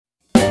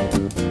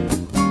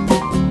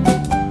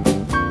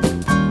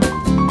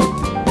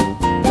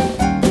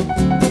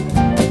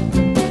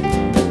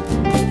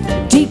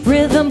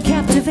rhythm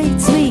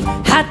captivates me,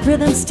 hot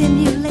rhythm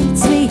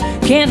stimulates me.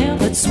 Can't help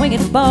but swing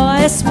it,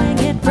 boy, swing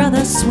it,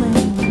 brother,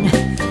 swing.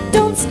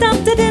 Don't stop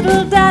to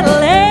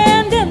diddle-daddle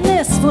and in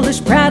this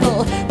foolish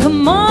prattle.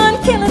 Come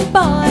on, kill it,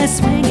 boy,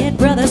 swing it,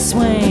 brother,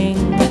 swing.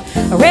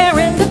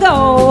 Raring to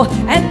go,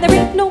 and there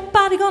ain't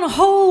nobody gonna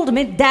hold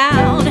me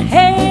down.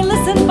 Hey,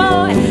 listen,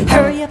 boy,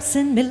 hurry up,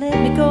 send me, let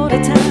me go to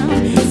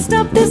town.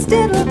 Stop this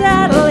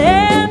diddle-daddle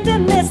and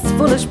in this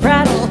foolish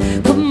prattle.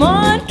 Come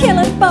on, kill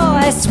it,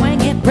 boy,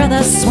 swing it,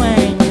 brother,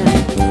 swing.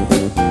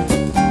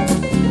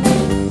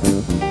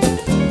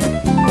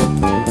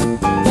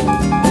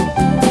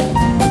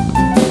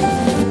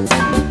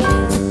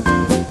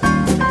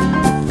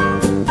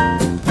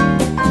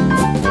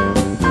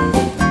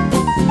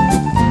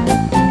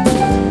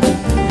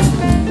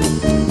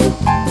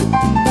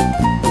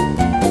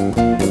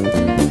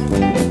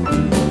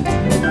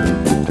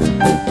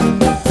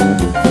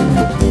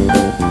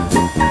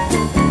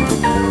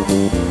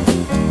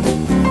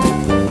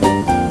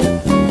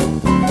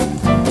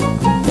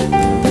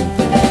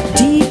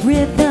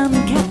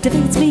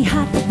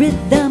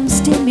 Rhythm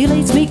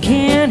stimulates me,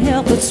 can't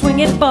help but swing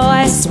it,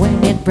 boy,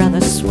 swing it, brother,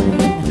 swing.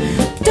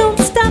 Don't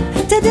stop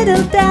to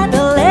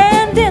diddle-daddle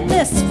and in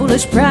this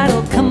foolish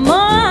prattle. Come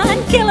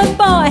on, kill it,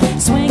 boy,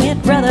 swing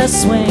it, brother,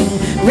 swing.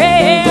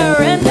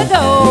 Raring to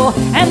go,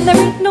 and there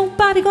ain't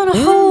nobody gonna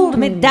hold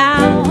me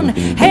down.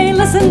 Hey,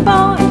 listen,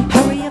 boy,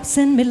 hurry up,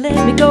 send me,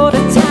 let me go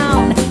to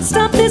town.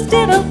 Stop this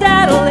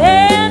diddle-daddle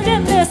and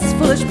in this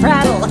foolish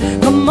prattle.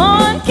 Come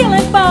on, kill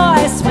it,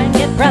 boy, swing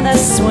it, brother,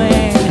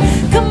 swing.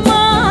 Come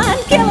on,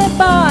 kill it,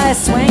 boy,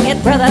 swing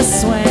it, brother,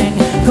 swing.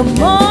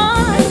 Come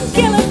on,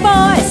 kill it,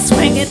 boy,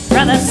 swing it,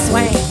 brother,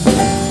 swing.